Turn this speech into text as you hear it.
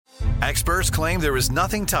Experts claim there is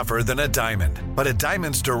nothing tougher than a diamond. But at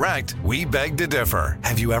Diamonds Direct, we beg to differ.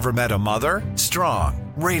 Have you ever met a mother? Strong,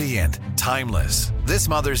 radiant, timeless. This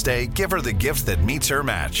Mother's Day, give her the gift that meets her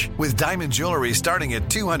match. With diamond jewelry starting at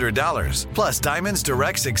 $200. Plus Diamonds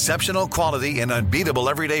Direct's exceptional quality and unbeatable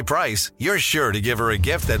everyday price, you're sure to give her a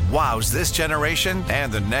gift that wows this generation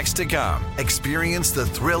and the next to come. Experience the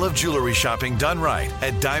thrill of jewelry shopping done right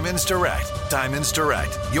at Diamonds Direct. Diamonds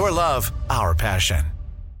Direct. Your love, our passion.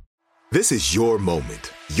 This is your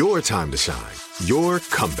moment, your time to shine, your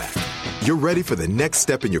comeback. You're ready for the next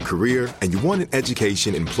step in your career, and you want an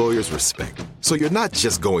education employers respect. So you're not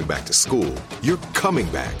just going back to school, you're coming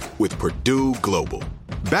back with Purdue Global.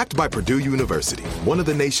 Backed by Purdue University, one of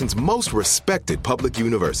the nation's most respected public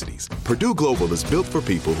universities, Purdue Global is built for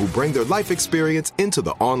people who bring their life experience into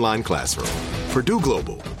the online classroom. Purdue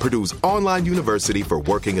Global, Purdue's online university for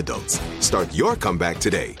working adults. Start your comeback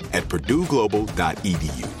today at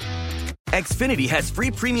purdueglobal.edu. Xfinity has free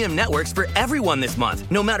premium networks for everyone this month,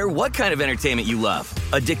 no matter what kind of entertainment you love.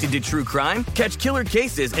 Addicted to true crime? Catch killer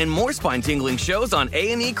cases and more spine-tingling shows on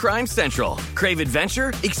A&E Crime Central. Crave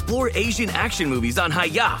adventure? Explore Asian action movies on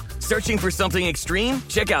Hi-YAH. Searching for something extreme?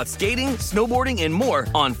 Check out skating, snowboarding, and more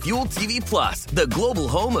on Fuel TV Plus, the global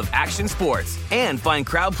home of action sports. And find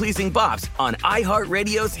crowd-pleasing bops on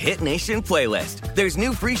iHeartRadio's Hit Nation playlist. There's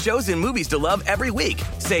new free shows and movies to love every week.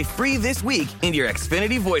 Say free this week in your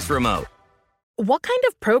Xfinity voice remote. What kind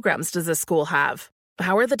of programs does this school have?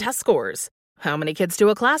 How are the test scores? How many kids do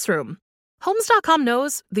a classroom? Homes.com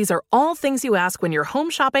knows these are all things you ask when you're home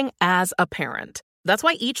shopping as a parent. That's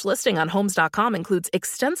why each listing on Homes.com includes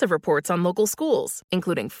extensive reports on local schools,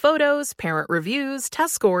 including photos, parent reviews,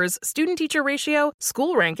 test scores, student-teacher ratio,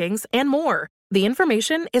 school rankings, and more. The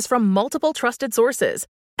information is from multiple trusted sources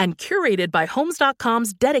and curated by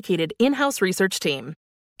Homes.com's dedicated in-house research team.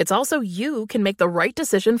 It's also you can make the right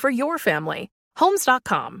decision for your family.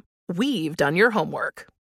 Homes.com. We've done your homework.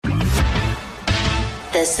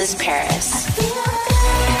 This is Paris.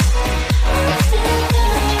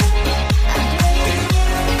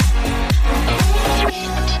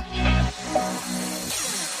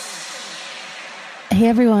 Hey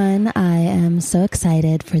everyone, I am so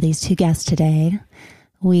excited for these two guests today.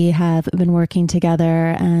 We have been working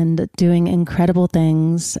together and doing incredible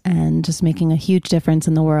things and just making a huge difference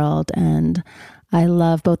in the world. And I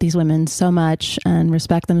love both these women so much and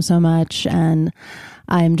respect them so much. And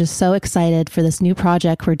I'm just so excited for this new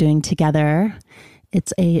project we're doing together.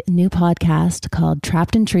 It's a new podcast called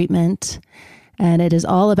Trapped in Treatment. And it is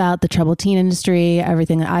all about the troubled teen industry,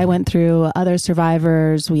 everything that I went through, other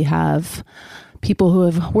survivors. We have people who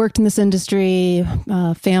have worked in this industry,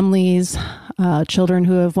 families, children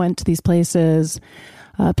who have went to these places,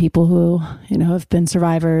 people who, have been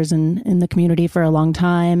survivors in the community for a long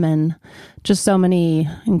time, and just so many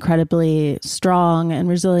incredibly strong and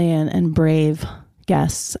resilient and brave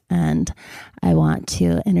guests. And I want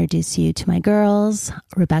to introduce you to my girls,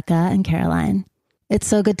 Rebecca and Caroline. It's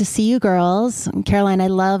so good to see you girls. Caroline, I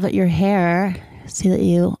love your hair. See that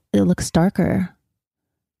it looks darker.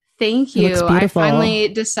 Thank you. I finally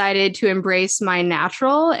decided to embrace my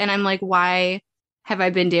natural, and I'm like, why have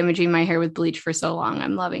I been damaging my hair with bleach for so long?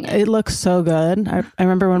 I'm loving it. It looks so good. I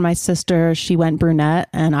remember when my sister, she went brunette,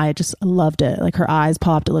 and I just loved it. Like her eyes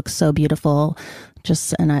popped. It looked so beautiful.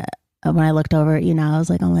 When I looked over, I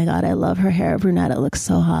was like, oh my God, I love her hair brunette. It looks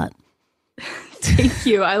so hot. Thank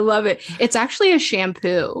you. I love it. It's actually a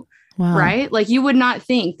shampoo. Wow. Right? Like you would not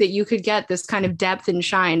think that you could get this kind of depth and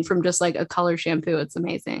shine from just like a color shampoo. It's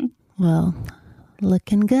amazing. Well,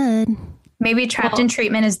 looking good. Maybe Trapped in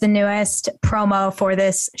Treatment is the newest promo for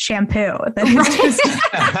this shampoo.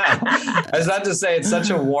 I was about to say, it's such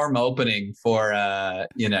a warm opening for,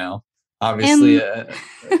 obviously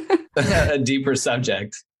a deeper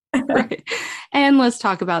subject. Right. And let's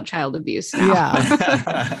talk about child abuse now.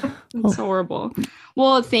 Yeah. It's horrible.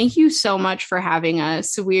 Well, thank you so much for having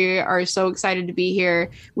us. We are so excited to be here.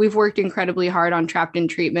 We've worked incredibly hard on Trapped in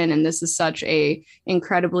Treatment, and this is such a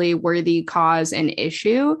incredibly worthy cause and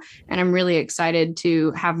issue. And I'm really excited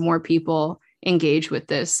to have more people engage with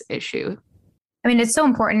this issue. I mean, it's so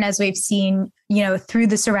important, as we've seen, through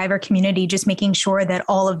the survivor community, just making sure that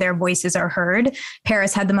all of their voices are heard.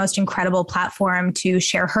 Paris had the most incredible platform to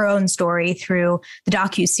share her own story through the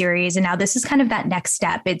docuseries. And now this is kind of that next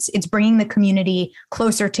step. It's bringing the community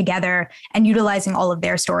closer together and utilizing all of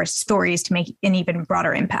their stories to make an even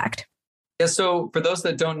broader impact. Yeah. So for those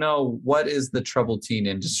that don't know, what is the troubled teen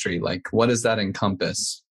industry? Like, what does that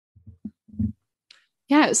encompass?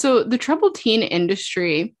 Yeah. So the troubled teen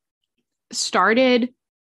industry started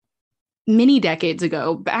many decades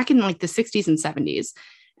ago, back in like the 60s and 70s.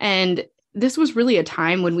 And this was really a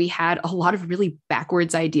time when we had a lot of really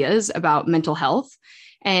backwards ideas about mental health.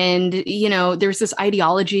 And, there's this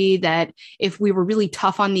ideology that if we were really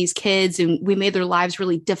tough on these kids and we made their lives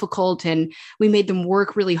really difficult and we made them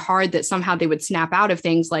work really hard, that somehow they would snap out of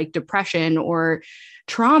things like depression or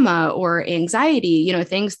trauma or anxiety,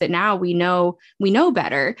 things that now we know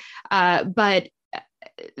better. But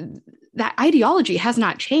that ideology has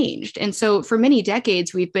not changed. And so for many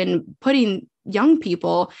decades, we've been putting young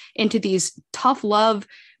people into these tough love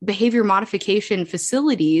behavior modification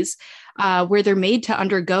facilities where they're made to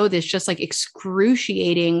undergo this just like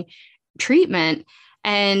excruciating treatment.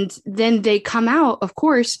 And then they come out, of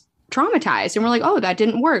course, traumatized. And we're like, oh, that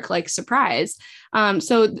didn't work, like surprise.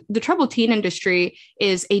 So the troubled teen industry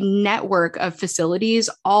is a network of facilities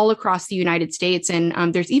all across the United States.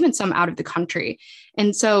 And there's even some out of the country.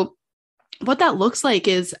 And so what that looks like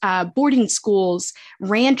is boarding schools,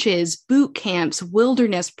 ranches, boot camps,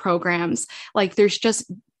 wilderness programs. Like there's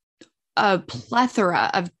just a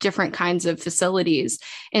plethora of different kinds of facilities.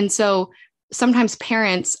 And so sometimes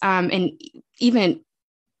parents and even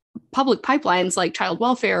public pipelines like child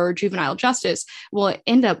welfare or juvenile justice will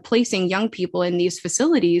end up placing young people in these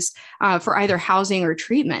facilities for either housing or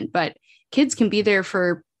treatment. But kids can be there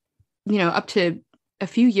for, up to a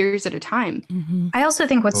few years at a time. Mm-hmm. I also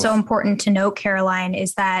think what's so important to note, Caroline,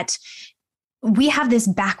 is that we have this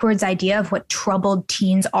backwards idea of what troubled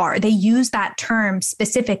teens are. They use that term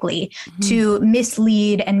specifically to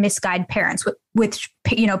mislead and misguide parents, which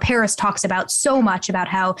Paris talks about so much about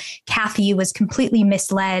how Kathy was completely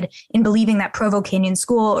misled in believing that Provo Canyon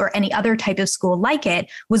School or any other type of school like it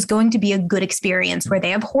was going to be a good experience where they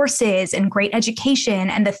have horses and great education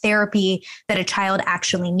and the therapy that a child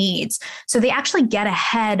actually needs. So they actually get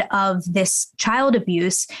ahead of this child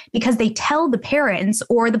abuse because they tell the parents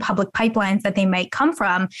or the public pipelines that they might come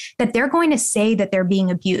from that they're going to say that they're being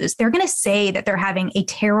abused. They're going to say that they're having a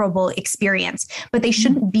terrible experience, but they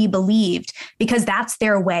shouldn't be believed because that's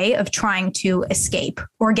their way of trying to escape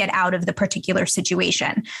or get out of the particular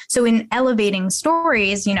situation. So in elevating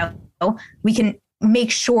stories, we can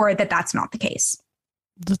make sure that that's not the case.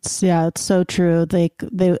 It's so true.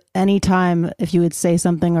 Anytime if you would say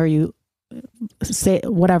something or you say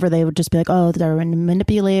whatever, they would just be like, oh, they're a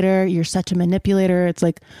manipulator. You're such a manipulator. It's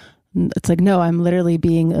like, no, I'm literally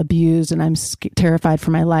being abused and I'm terrified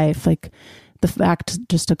for my life. Like, the fact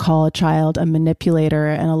just to call a child a manipulator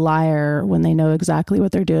and a liar when they know exactly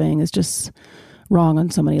what they're doing is just wrong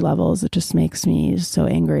on so many levels. It just makes me so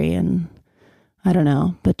angry. And I don't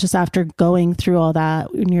know, but just after going through all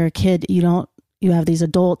that, when you're a kid, you have these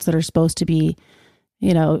adults that are supposed to be,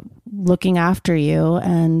 looking after you,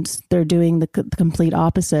 and they're doing the complete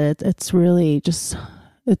opposite. It's really just,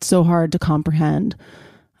 it's so hard to comprehend.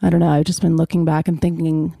 I don't know. I've just been looking back and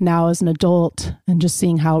thinking now as an adult and just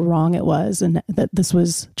seeing how wrong it was and that this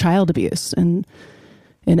was child abuse and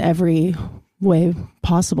in every way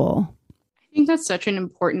possible. I think that's such an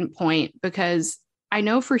important point because I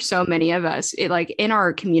know for so many of us, in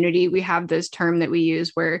our community, we have this term that we use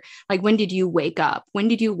where when did you wake up? When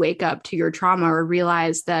did you wake up to your trauma or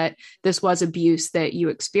realize that this was abuse that you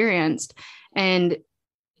experienced? And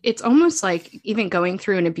it's almost like even going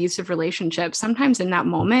through an abusive relationship, sometimes in that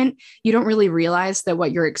moment, you don't really realize that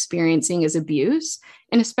what you're experiencing is abuse.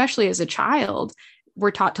 And especially as a child, we're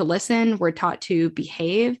taught to listen, we're taught to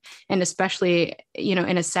behave. And especially,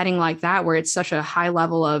 in a setting like that, where it's such a high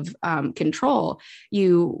level of control,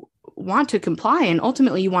 you want to comply and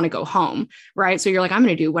ultimately you want to go home, right? So you're like, I'm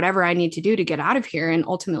going to do whatever I need to do to get out of here. And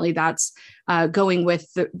ultimately that's going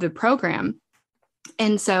with the program.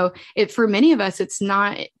 And so for many of us, it's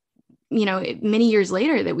not, many years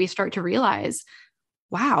later that we start to realize,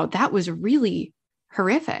 wow, that was really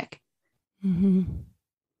horrific. Mm-hmm.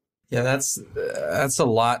 Yeah, that's a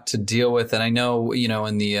lot to deal with. And I know,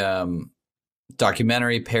 in the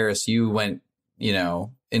documentary, Paris, you went,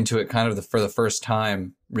 into it kind of for the first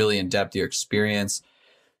time, really in depth, your experience.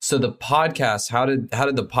 So the podcast, how did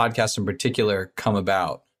the podcast in particular come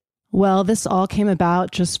about? Well, this all came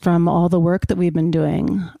about just from all the work that we've been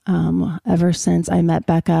doing ever since I met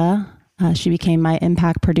Becca. She became my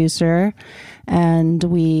impact producer, and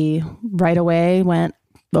we right away went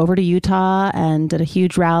over to Utah and did a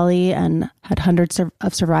huge rally and had hundreds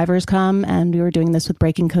of survivors come. And we were doing this with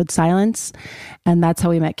Breaking Code Silence. And that's how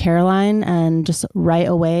we met Caroline. And just right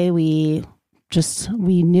away, we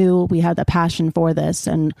knew we had the passion for this,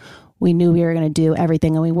 and we knew we were going to do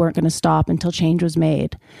everything and we weren't going to stop until change was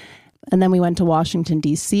made. And then we went to Washington,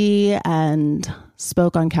 D.C. and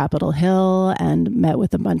spoke on Capitol Hill and met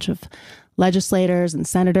with a bunch of legislators and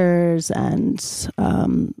senators. And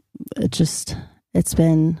it's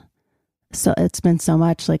been So it's been so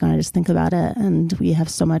much, like, when I just think about it, and we have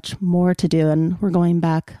so much more to do, and we're going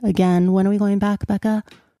back again. When are we going back, Becca?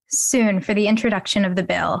 Soon, for the introduction of the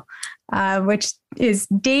bill, which is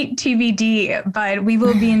date TBD, but we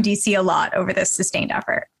will be in DC a lot over this sustained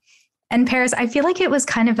effort. And Paris, I feel like it was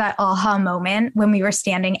kind of that aha moment when we were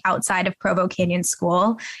standing outside of Provo Canyon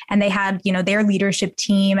School, and they had, their leadership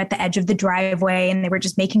team at the edge of the driveway, and they were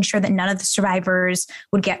just making sure that none of the survivors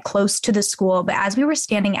would get close to the school. But as we were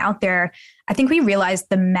standing out there, I think we realized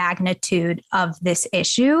the magnitude of this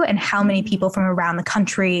issue and how many people from around the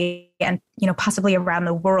country and, possibly around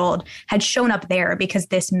the world had shown up there because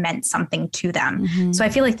this meant something to them. Mm-hmm. So I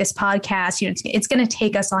feel like this podcast, it's going to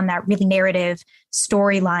take us on that really narrative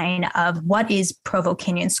storyline of what is Provo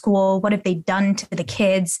Canyon School? What have they done to the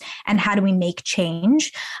kids? And how do we make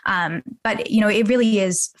change? But it really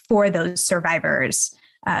is for those survivors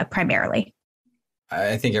primarily.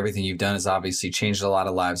 I think everything you've done has obviously changed a lot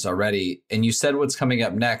of lives already. And you said what's coming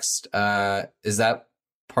up next. Is that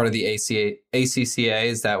part of the ACCA?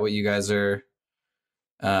 Is that what you guys are,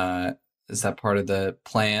 is that part of the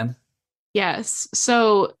plan? Yes.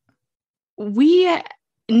 So we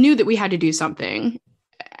knew that we had to do something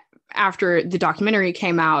after the documentary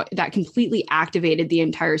came out that completely activated the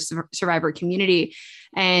entire survivor community.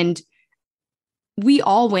 And we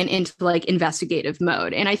all went into investigative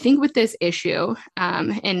mode. And I think with this issue,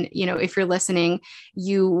 and, if you're listening,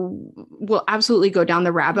 you will absolutely go down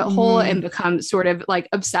the rabbit hole and become sort of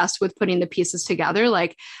obsessed with putting the pieces together.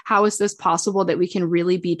 Like, how is this possible that we can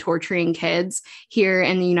really be torturing kids here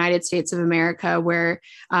in the United States of America, where,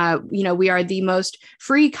 we are the most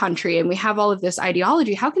free country and we have all of this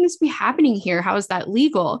ideology? How can this be happening here? How is that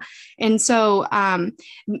legal? And so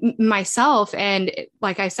myself, and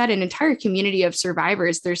like I said, an entire community of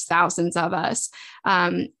survivors, there's thousands of us.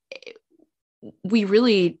 We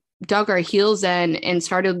really dug our heels in and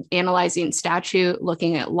started analyzing statute,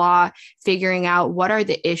 looking at law, figuring out what are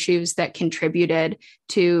the issues that contributed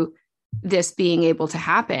to this being able to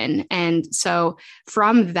happen. And so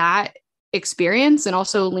from that experience, and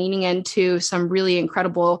also leaning into some really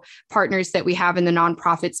incredible partners that we have in the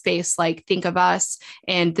nonprofit space, like Think of Us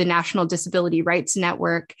and the National Disability Rights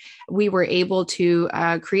Network, we were able to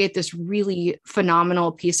create this really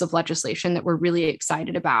phenomenal piece of legislation that we're really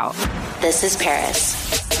excited about. This is Paris.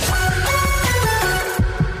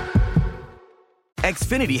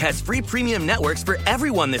 Xfinity has free premium networks for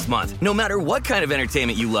everyone this month, no matter what kind of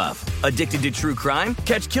entertainment you love. Addicted to true crime?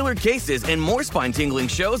 Catch killer cases and more spine-tingling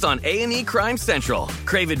shows on A&E Crime Central.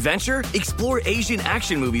 Crave adventure? Explore Asian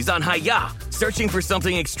action movies on Hi-YAH. Searching for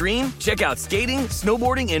something extreme? Check out skating,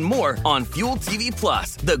 snowboarding, and more on Fuel TV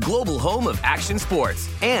Plus, the global home of action sports.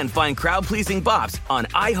 And find crowd-pleasing bops on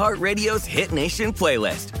iHeartRadio's Hit Nation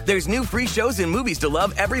playlist. There's new free shows and movies to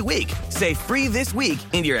love every week. Say free this week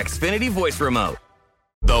in your Xfinity voice remote.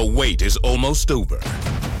 The wait is almost over.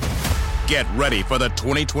 Get ready for the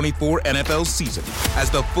 2024 NFL season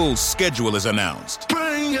as the full schedule is announced.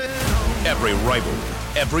 Bring it on. Every rivalry,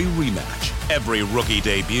 every rematch, every rookie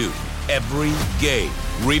debut, every game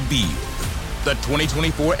revealed. The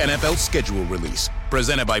 2024 NFL schedule release,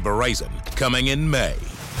 presented by Verizon, coming in May.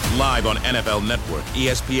 Live on NFL Network,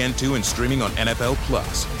 ESPN2, and streaming on NFL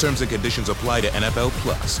Plus. Terms and conditions apply to NFL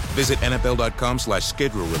Plus. Visit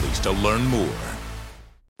NFL.com/schedule release to learn more.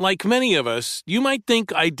 Like many of us, you might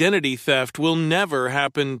think identity theft will never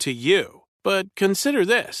happen to you. But consider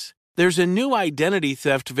this. There's a new identity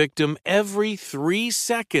theft victim every 3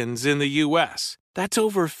 seconds in the U.S. That's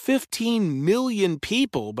over 15 million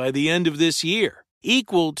people by the end of this year,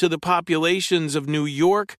 equal to the populations of New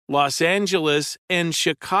York, Los Angeles, and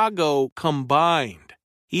Chicago combined.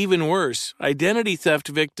 Even worse, identity theft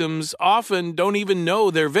victims often don't even know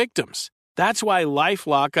they're victims. That's why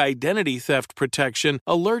LifeLock Identity Theft Protection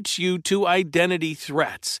alerts you to identity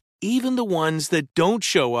threats, even the ones that don't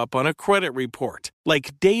show up on a credit report,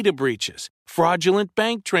 like data breaches, fraudulent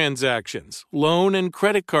bank transactions, loan and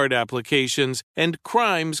credit card applications, and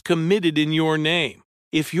crimes committed in your name.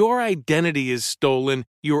 If your identity is stolen,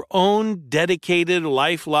 your own dedicated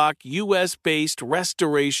LifeLock U.S.-based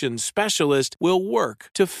restoration specialist will work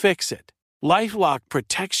to fix it. LifeLock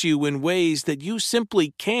protects you in ways that you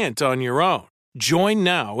simply can't on your own. Join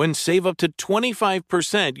now and save up to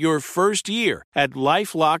 25% your first year at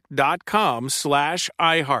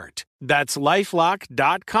LifeLock.com/iHeart. That's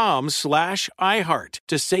LifeLock.com/iHeart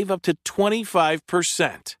to save up to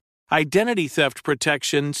 25%. Identity theft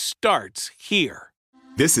protection starts here.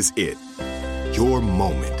 This is it. Your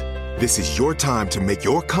moment. This is your time to make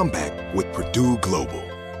your comeback with Purdue Global.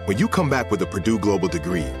 When you come back with a Purdue Global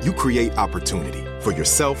degree, you create opportunity for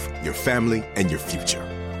yourself, your family, and your future.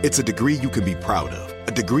 It's a degree you can be proud of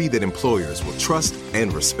a degree that employers will trust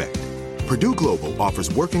and respect. Purdue Global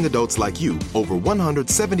offers working adults like you over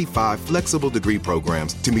 175 flexible degree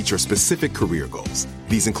programs to meet your specific career goals.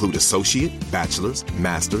 These include associate, bachelor's,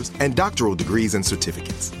 master's, and doctoral degrees and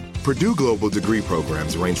certificates. Purdue Global degree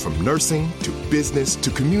programs range from nursing to business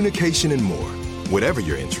to communication and more. Whatever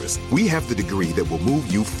your interest, we have the degree that will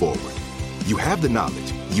move you forward. You have the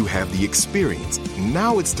knowledge, you have the experience.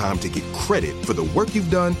 Now it's time to get credit for the work you've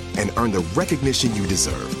done and earn the recognition you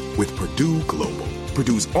deserve with Purdue Global,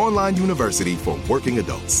 Purdue's online university for working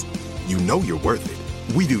adults. You know you're worth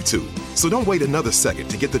it. We do too. So don't wait another second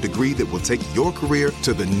to get the degree that will take your career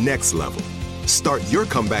to the next level. Start your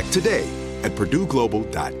comeback today at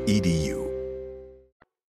purdueglobal.edu.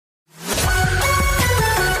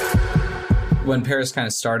 When Paris kind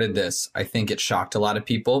of started this, I think it shocked a lot of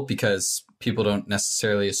people because people don't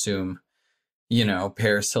necessarily assume,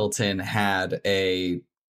 Paris Hilton had a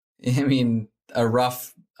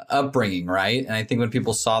rough upbringing, right? And I think when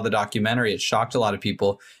people saw the documentary, it shocked a lot of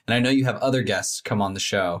people. And I know you have other guests come on the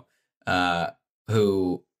show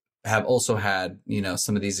who have also had,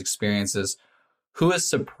 some of these experiences. Who has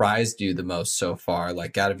surprised you the most so far?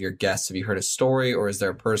 Like out of your guests, have you heard a story, or is there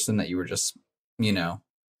a person that you were just,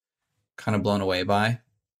 kind of blown away by?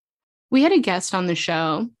 We had a guest on the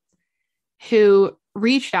show who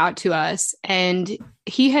reached out to us, and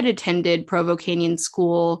he had attended Provo Canyon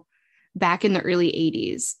School back in the early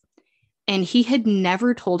 80s. And he had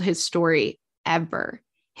never told his story ever.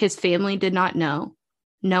 His family did not know.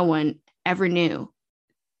 No one ever knew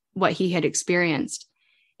what he had experienced.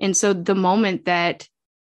 And so the moment that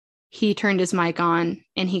he turned his mic on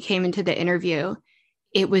and he came into the interview,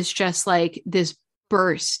 it was just like this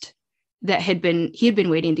burst that he had been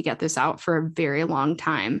waiting to get this out for a very long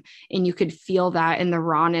time. And you could feel that in the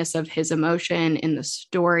rawness of his emotion in the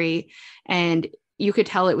story. And you could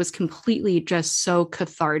tell it was completely just so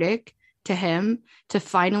cathartic to him to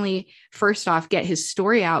finally, first off, get his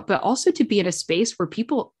story out, but also to be in a space where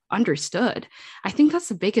people understood. I think that's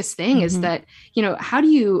the biggest thing is that, how do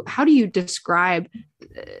you describe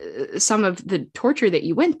some of the torture that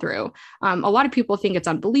you went through? A lot of people think it's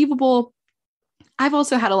unbelievable. I've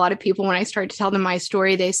also had a lot of people, when I start to tell them my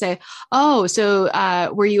story, they say, oh,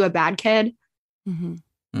 so were you a bad kid? Mm-hmm.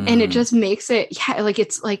 And it just makes it,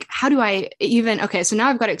 it's like, how do I even, okay, so now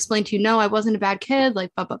I've got to explain to you, no, I wasn't a bad kid,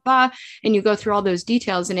 like, blah, blah, blah. And you go through all those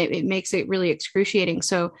details and it makes it really excruciating.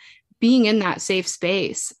 So being in that safe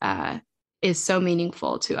space is so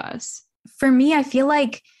meaningful to us. For me, I feel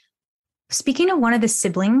like speaking to one of the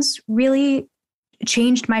siblings really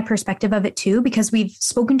changed my perspective of it too, because we've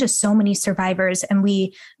spoken to so many survivors and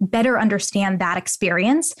we better understand that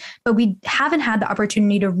experience, but we haven't had the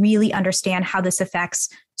opportunity to really understand how this affects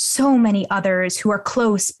so many others who are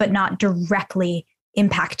close, but not directly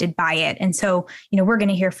impacted by it. And so, we're going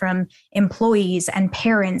to hear from employees and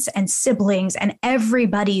parents and siblings and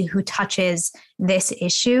everybody who touches this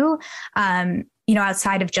issue,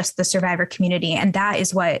 outside of just the survivor community. And that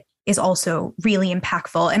is what is also really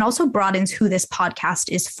impactful and also broadens who this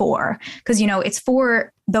podcast is for. Because, it's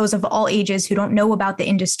for those of all ages who don't know about the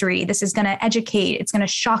industry. This is going to educate. It's going to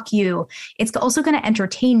shock you. It's also going to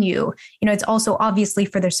entertain you. It's also obviously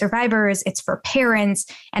for the survivors. It's for parents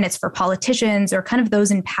and it's for politicians or kind of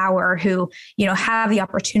those in power who, have the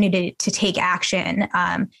opportunity to take action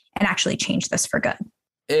and actually change this for good.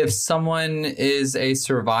 If someone is a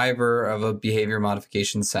survivor of a behavior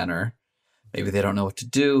modification center, maybe they don't know what to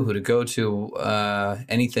do, who to go to,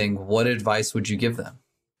 anything, what advice would you give them?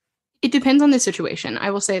 It depends on the situation. I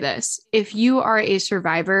will say this. If you are a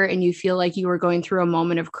survivor and you feel like you are going through a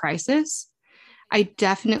moment of crisis, I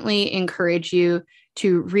definitely encourage you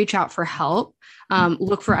to reach out for help.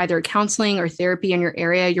 Look for either counseling or therapy in your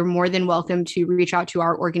area. You're more than welcome to reach out to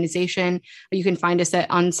our organization. You can find us at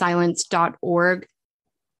unsilenced.org.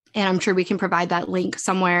 And I'm sure we can provide that link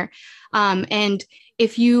somewhere. And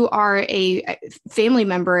if you are a family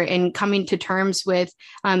member and coming to terms with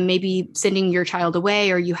maybe sending your child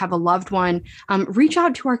away, or you have a loved one, reach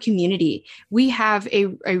out to our community. We have a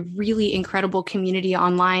really incredible community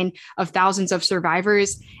online of thousands of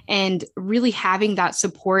survivors, and really having that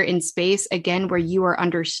support in space, again, where you are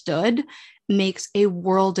understood, makes a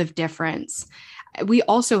world of difference. We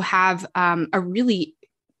also have a really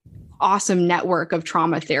awesome network of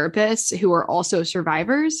trauma therapists who are also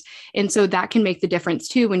survivors. And so that can make the difference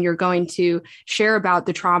too, when you're going to share about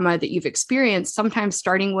the trauma that you've experienced, sometimes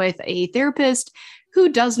starting with a therapist who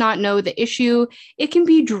does not know the issue, it can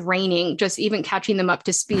be draining just even catching them up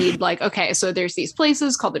to speed. Like, okay, so there's these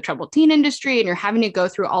places called the troubled teen industry, and you're having to go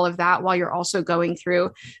through all of that while you're also going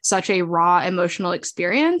through such a raw emotional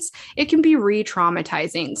experience. It can be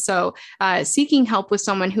re-traumatizing. So seeking help with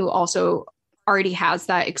someone who also already has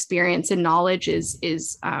that experience and knowledge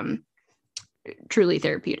is truly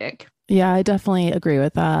therapeutic. Yeah, I definitely agree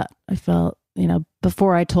with that. I felt,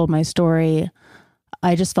 before I told my story,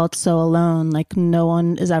 I just felt so alone. Like no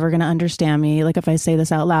one is ever going to understand me. Like if I say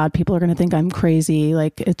this out loud, people are going to think I'm crazy.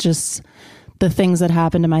 Like it's just the things that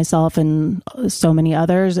happened to myself and so many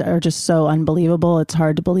others are just so unbelievable. It's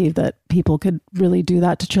hard to believe that people could really do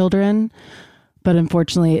that to children. But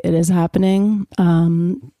unfortunately, it is happening.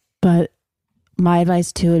 But my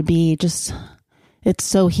advice too would be just, it's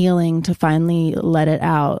so healing to finally let it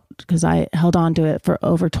out, because I held on to it for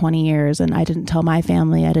over 20 years and I didn't tell my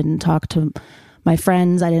family. I didn't talk to my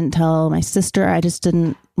friends. I didn't tell my sister. I just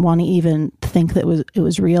didn't want to even think that it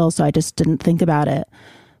was real. So I just didn't think about it.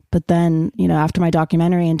 But then, after my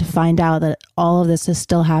documentary, and to find out that all of this is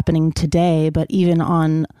still happening today, but even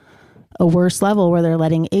on a worse level where they're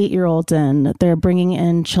letting 8-year-olds in, they're bringing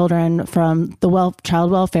in children from the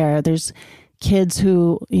child welfare. There's kids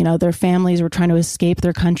who, their families were trying to escape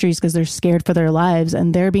their countries because they're scared for their lives,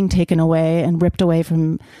 and they're being taken away and ripped away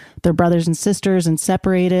from their brothers and sisters and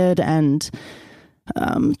separated, and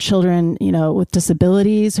children, with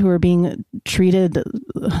disabilities who are being treated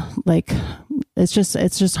like it's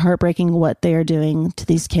just heartbreaking what they are doing to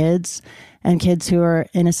these kids, and kids who are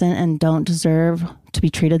innocent and don't deserve to be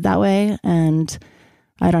treated that way. And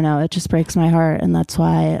I don't know, it just breaks my heart. And that's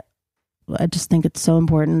why I just think it's so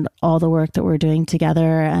important, all the work that we're doing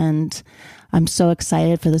together. And I'm so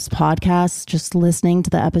excited for this podcast. Just listening to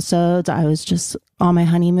the episodes, I was just on my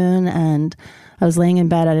honeymoon and I was laying in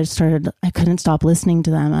bed. I couldn't stop listening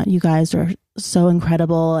to them. You guys are so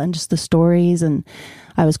incredible, and just the stories, and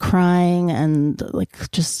I was crying, and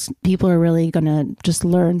just people are really going to just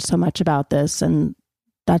learn so much about this. And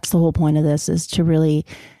that's the whole point of this, is to really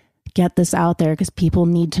get this out there, because people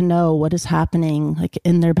need to know what is happening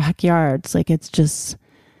in their backyards.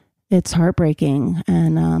 It's heartbreaking.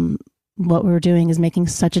 And what we're doing is making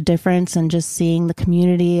such a difference, and just seeing the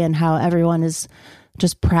community and how everyone is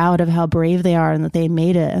just proud of how brave they are and that they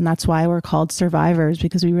made it. And that's why we're called survivors,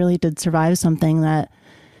 because we really did survive something that,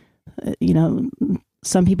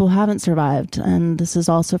 some people haven't survived. And this is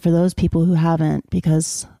also for those people who haven't,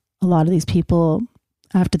 because a lot of these people,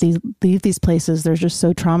 after they leave these places, they're just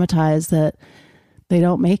so traumatized that they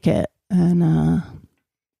don't make it. And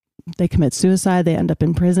they commit suicide. They end up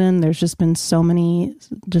in prison. There's just been so many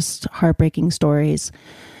just heartbreaking stories.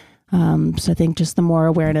 So I think just the more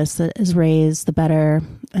awareness that is raised, the better.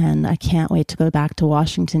 And I can't wait to go back to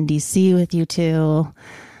Washington, D.C. with you two.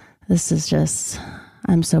 This is just,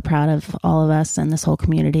 I'm so proud of all of us and this whole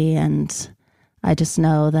community. And I just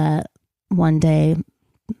know that one day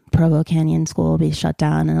Provo Canyon School will be shut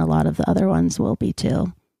down, and a lot of the other ones will be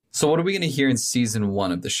too. So what are we going to hear in season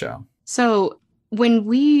 1 of the show? So when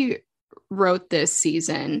we wrote this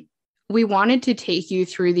season, we wanted to take you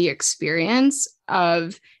through the experience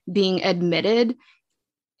of being admitted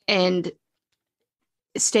and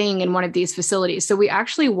staying in one of these facilities. So we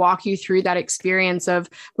actually walk you through that experience of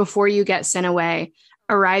before you get sent away,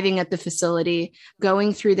 arriving at the facility,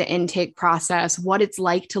 going through the intake process, what it's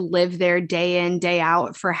like to live there day in, day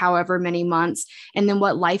out for however many months, and then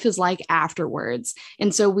what life is like afterwards.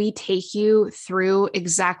 And so we take you through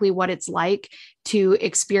exactly what it's like to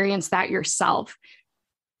experience that yourself.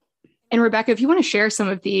 And Rebecca, if you want to share some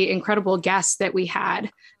of the incredible guests that we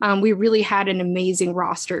had, we really had an amazing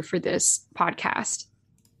roster for this podcast.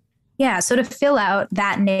 Yeah. So to fill out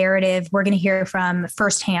that narrative, we're going to hear from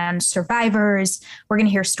firsthand survivors. We're going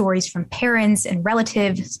to hear stories from parents and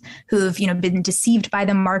relatives who've, been deceived by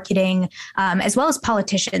the marketing, as well as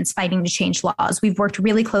politicians fighting to change laws. We've worked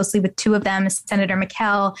really closely with 2 of them, Senator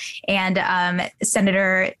McKell and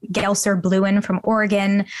Senator Gelser-Bluen from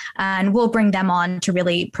Oregon. And we'll bring them on to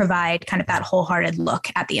really provide kind of that wholehearted look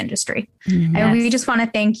at the industry. Mm-hmm. And we just want to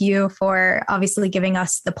thank you for obviously giving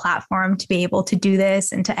us the platform to be able to do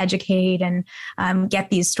this and to educate and get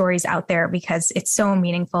these stories out there, because it's so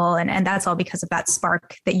meaningful. And that's all because of that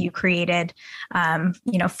spark that you created,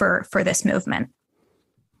 for this movement.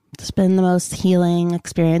 It's been the most healing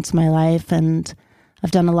experience of my life. And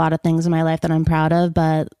I've done a lot of things in my life that I'm proud of,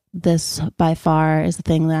 but this by far is the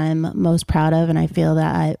thing that I'm most proud of. And I feel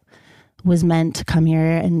that I was meant to come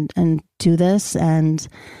here and do this. And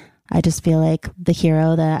I just feel like the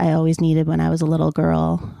hero that I always needed when I was a little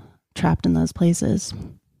girl trapped in those places.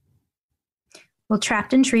 Well,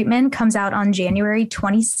 Trapped in Treatment comes out on January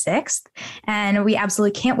 26th, and we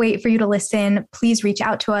absolutely can't wait for you to listen. Please reach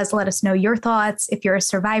out to us. Let us know your thoughts. If you're a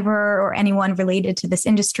survivor or anyone related to this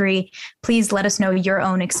industry, please let us know your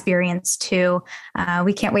own experience too.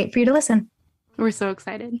 We can't wait for you to listen. We're so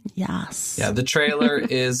excited. Yes. Yeah, the trailer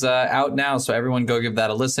is out now, so everyone go give that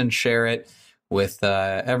a listen, share it with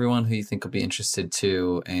everyone who you think will be interested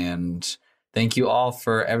too. And thank you all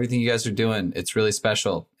for everything you guys are doing. It's really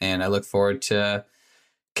special, and I look forward to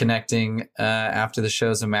connecting after the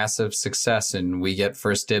show's a massive success and we get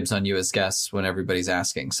first dibs on you as guests when everybody's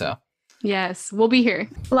asking. So yes, we'll be here.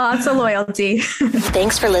 Lots of loyalty.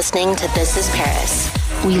 Thanks for listening to This is Paris.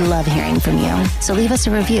 We love hearing from you. So leave us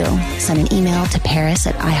a review. Send an email to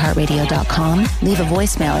paris@iheartradio.com. Leave a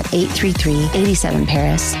voicemail at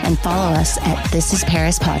 833-87-PARIS. And follow us at This is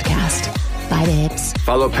Paris Podcast. Bye, babes.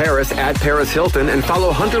 Follow Paris at Paris Hilton and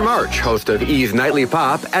follow Hunter March, host of E's Nightly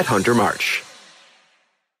Pop, at Hunter March.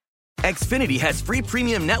 Xfinity has free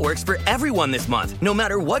premium networks for everyone this month, no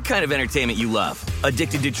matter what kind of entertainment you love.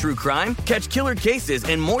 Addicted to true crime? Catch killer cases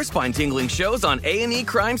and more spine-tingling shows on A&E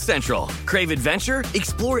Crime Central. Crave adventure?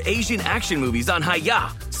 Explore Asian action movies on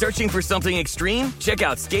Hi-YAH. Searching for something extreme? Check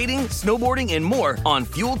out skating, snowboarding, and more on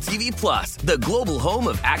Fuel TV Plus, the global home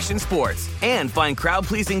of action sports. And find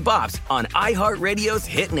crowd-pleasing bops on iHeartRadio's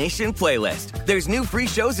Hit Nation playlist. There's new free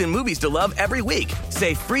shows and movies to love every week.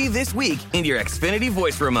 Say free this week in your Xfinity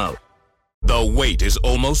voice remote. The wait is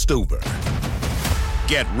almost over.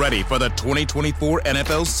 Get ready for the 2024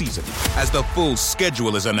 NFL season as the full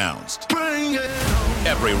schedule is announced.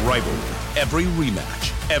 Every rivalry, every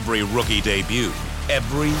rematch, every rookie debut,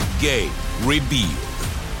 every game revealed.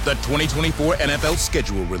 The 2024 NFL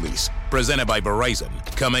schedule release, presented by Verizon,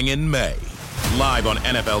 coming in May. Live on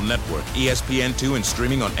NFL Network, ESPN2, and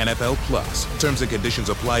streaming on NFL Plus. Terms and conditions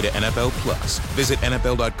apply to NFL Plus. Visit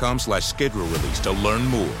NFL.com/schedule release to learn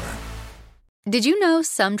more. Did you know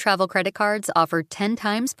some travel credit cards offer 10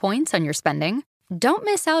 times points on your spending? Don't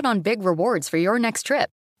miss out on big rewards for your next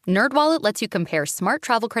trip. NerdWallet lets you compare smart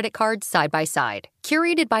travel credit cards side by side,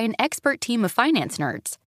 curated by an expert team of finance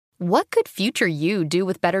nerds. What could future you do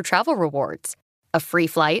with better travel rewards? A free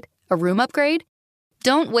flight? A room upgrade?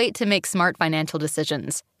 Don't wait to make smart financial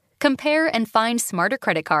decisions. Compare and find smarter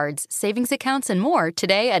credit cards, savings accounts, and more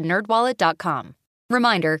today at NerdWallet.com.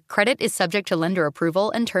 Reminder, credit is subject to lender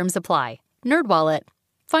approval and terms apply. NerdWallet.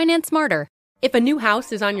 Finance smarter. If a new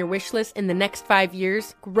house is on your wish list in the next 5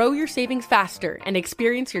 years, grow your savings faster and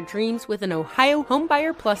experience your dreams with an Ohio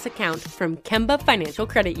Homebuyer Plus account from Kemba Financial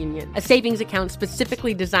Credit Union. A savings account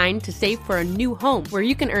specifically designed to save for a new home, where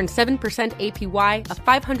you can earn 7% APY, a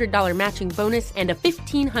 $500 matching bonus, and a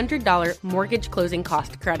 $1,500 mortgage closing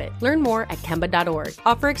cost credit. Learn more at Kemba.org.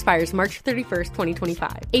 Offer expires March 31st,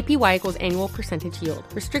 2025. APY equals annual percentage yield.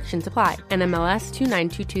 Restrictions apply. NMLS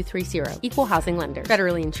 292230. Equal housing lender.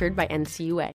 Federally insured by NCUA.